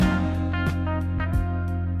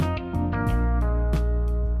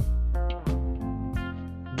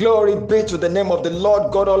Glory be to the name of the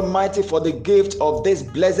Lord God Almighty for the gift of this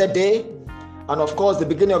blessed day. And of course, the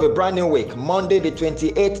beginning of a brand new week, Monday, the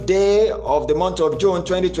 28th day of the month of June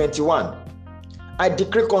 2021. I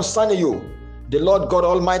decree concerning you, the Lord God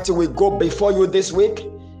Almighty will go before you this week.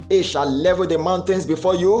 He shall level the mountains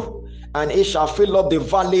before you, and he shall fill up the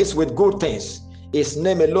valleys with good things. His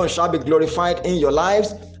name alone shall be glorified in your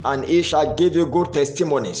lives, and he shall give you good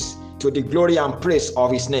testimonies to the glory and praise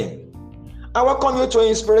of his name. I welcome you to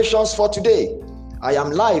Inspirations for today. I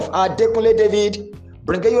am live at Adekunle David,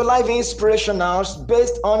 bringing you live inspirationals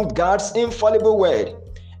based on God's infallible word.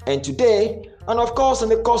 And today, and of course in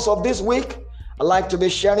the course of this week, I'd like to be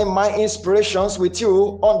sharing my inspirations with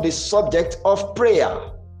you on the subject of prayer.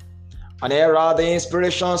 And here are the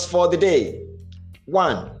inspirations for the day.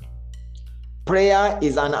 1. Prayer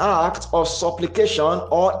is an act of supplication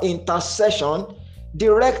or intercession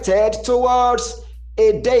directed towards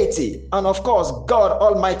a deity, and of course God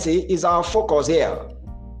Almighty is our focus here.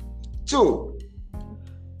 2.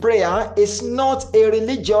 Prayer is not a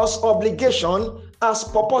religious obligation as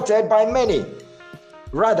purported by many.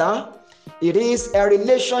 Rather, it is a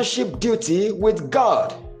relationship duty with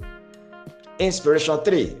God. Inspiration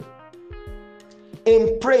 3.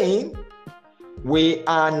 In praying, we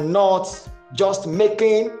are not just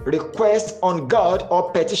making requests on God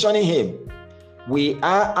or petitioning him. We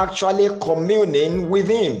are actually communing with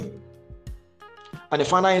him. And the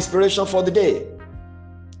final inspiration for the day.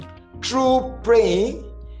 True praying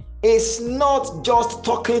is not just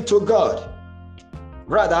talking to God.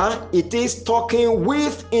 Rather, it is talking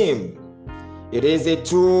with him. It is a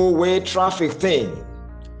two-way traffic thing.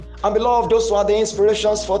 And beloved, those are the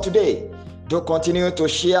inspirations for today. Do continue to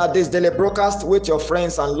share this daily broadcast with your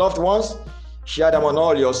friends and loved ones. Share them on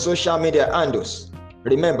all your social media handles.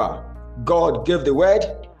 Remember, God gave the word,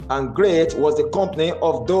 and great was the company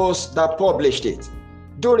of those that published it.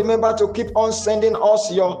 Do remember to keep on sending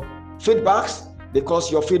us your feedbacks,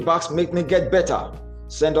 because your feedbacks make me get better.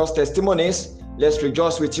 Send us testimonies. Let's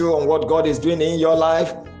rejoice with you on what God is doing in your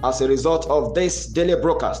life as a result of this daily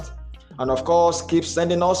broadcast. And of course, keep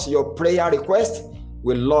sending us your prayer requests.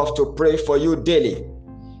 We love to pray for you daily.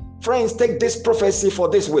 Friends, take this prophecy for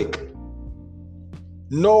this week.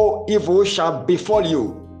 No evil shall befall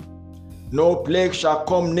you. No plague shall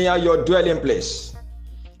come near your dwelling place.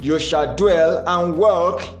 You shall dwell and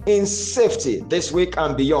walk in safety this week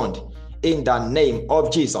and beyond, in the name of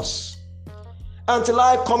Jesus. Until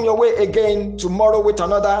I come your way again tomorrow with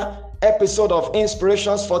another episode of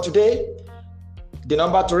Inspirations for today, the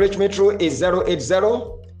number to reach me through is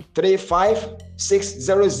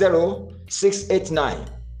 080-35-600-689.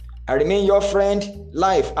 I remain your friend,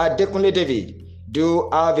 live at Adekunle David. Do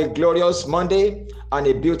have a glorious Monday and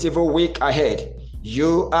a beautiful week ahead.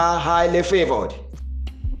 You are highly favored.